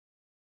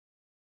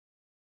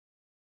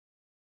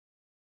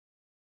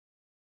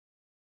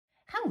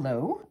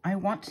Hello, I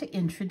want to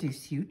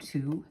introduce you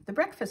to the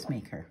breakfast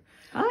maker.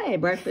 Hi,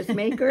 breakfast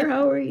maker.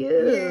 How are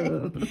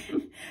you?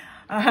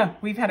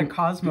 We've had a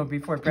Cosmo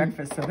before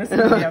breakfast, so this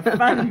will be a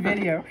fun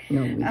video.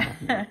 No, we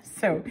haven't.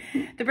 So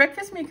the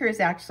breakfast maker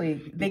is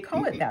actually, they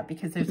call it that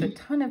because there's a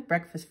ton of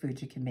breakfast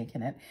foods you can make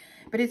in it,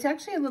 but it's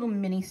actually a little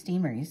mini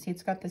steamer. You see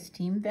it's got the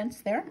steam vents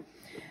there.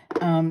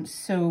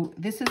 So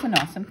this is an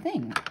awesome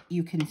thing.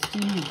 You can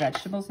steam your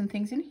vegetables and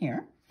things in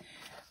here.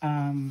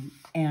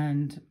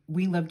 And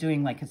we love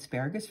doing like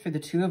asparagus for the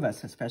two of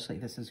us, especially.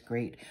 This is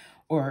great.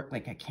 Or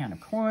like a can of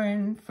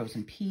corn,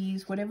 frozen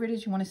peas, whatever it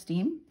is you want to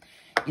steam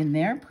in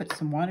there. Put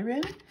some water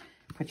in,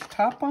 put your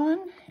top on,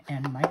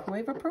 and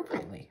microwave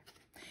appropriately.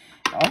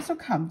 It also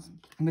comes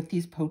with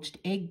these poached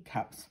egg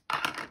cups.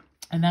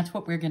 And that's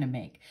what we're going to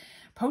make.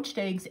 Poached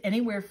eggs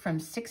anywhere from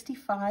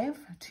 65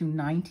 to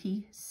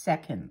 90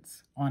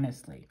 seconds,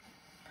 honestly.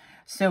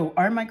 So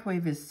our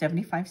microwave is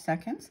 75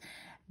 seconds.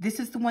 This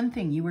is the one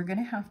thing you are going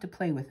to have to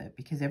play with it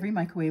because every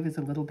microwave is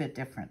a little bit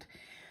different.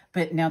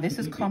 But now this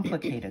is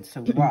complicated,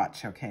 so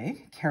watch,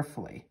 okay?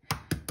 Carefully.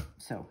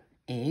 So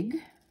egg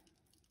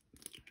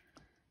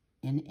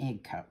in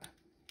egg cup.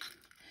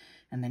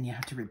 And then you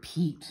have to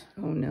repeat.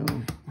 Oh, no.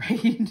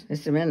 Right?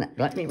 Just a minute.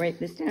 Let me write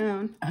this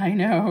down. I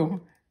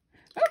know.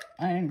 Oh,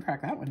 I didn't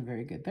crack that one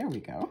very good. There we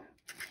go.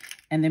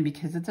 And then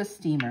because it's a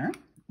steamer,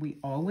 we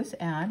always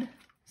add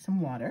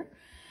some water.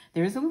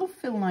 There's a little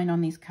fill line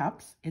on these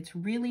cups. It's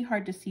really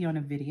hard to see on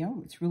a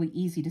video. It's really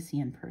easy to see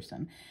in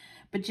person.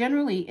 But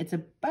generally, it's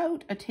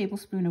about a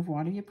tablespoon of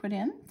water you put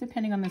in,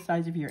 depending on the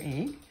size of your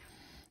egg.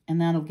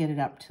 And that'll get it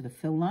up to the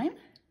fill line.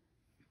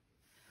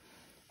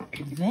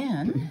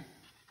 Then,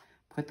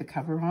 put the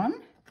cover on.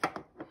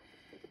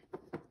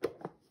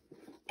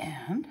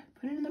 And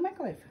put it in the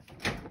microwave.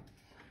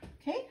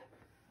 Okay?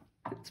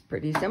 It's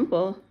pretty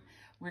simple.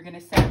 We're going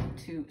to set it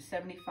to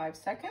 75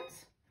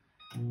 seconds.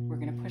 We're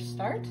going to push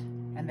start,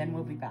 and then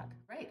we'll be back.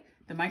 Right,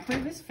 the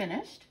microwave is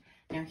finished.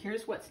 Now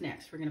here's what's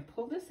next. We're going to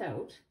pull this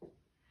out,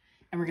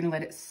 and we're going to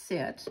let it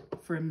sit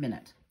for a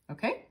minute,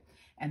 okay?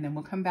 And then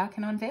we'll come back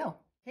and unveil.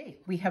 Okay,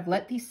 we have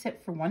let these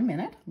sit for 1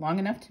 minute, long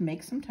enough to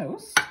make some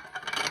toast,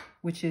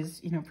 which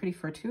is, you know, pretty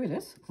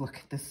fortuitous. Look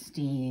at the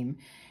steam.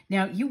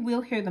 Now, you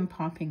will hear them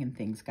popping and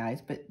things,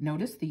 guys, but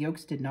notice the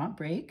yolks did not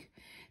break.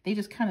 They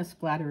just kind of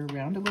splatter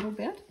around a little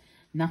bit.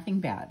 Nothing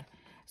bad.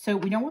 So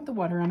we don't want the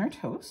water on our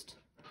toast.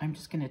 I'm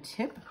just going to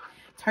tip.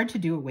 It's hard to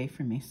do away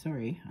from me.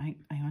 Sorry. I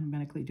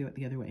automatically do it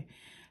the other way.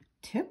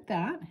 Tip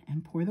that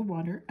and pour the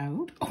water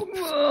out.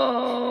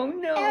 Oh,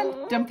 no.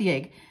 And dump the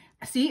egg.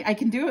 See, I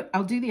can do it.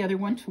 I'll do the other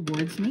one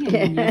towards me and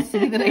then you'll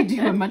see that I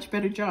do a much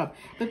better job.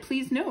 But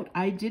please note,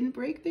 I didn't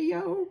break the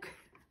yolk.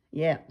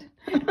 Yet.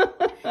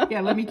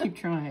 Yeah, let me keep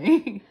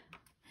trying.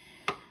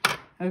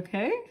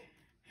 Okay.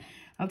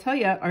 I'll tell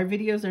you, our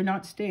videos are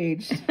not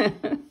staged.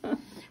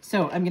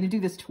 So I'm going to do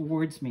this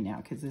towards me now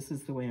because this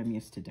is the way I'm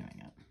used to doing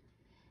it.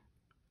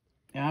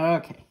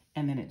 Okay.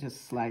 And then it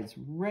just slides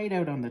right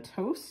out on the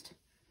toast.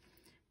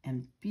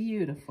 And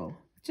beautiful.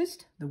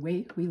 Just the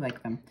way we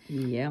like them.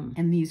 Yum.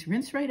 And these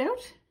rinse right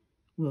out.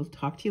 We'll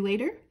talk to you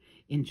later.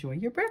 Enjoy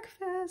your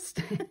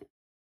breakfast.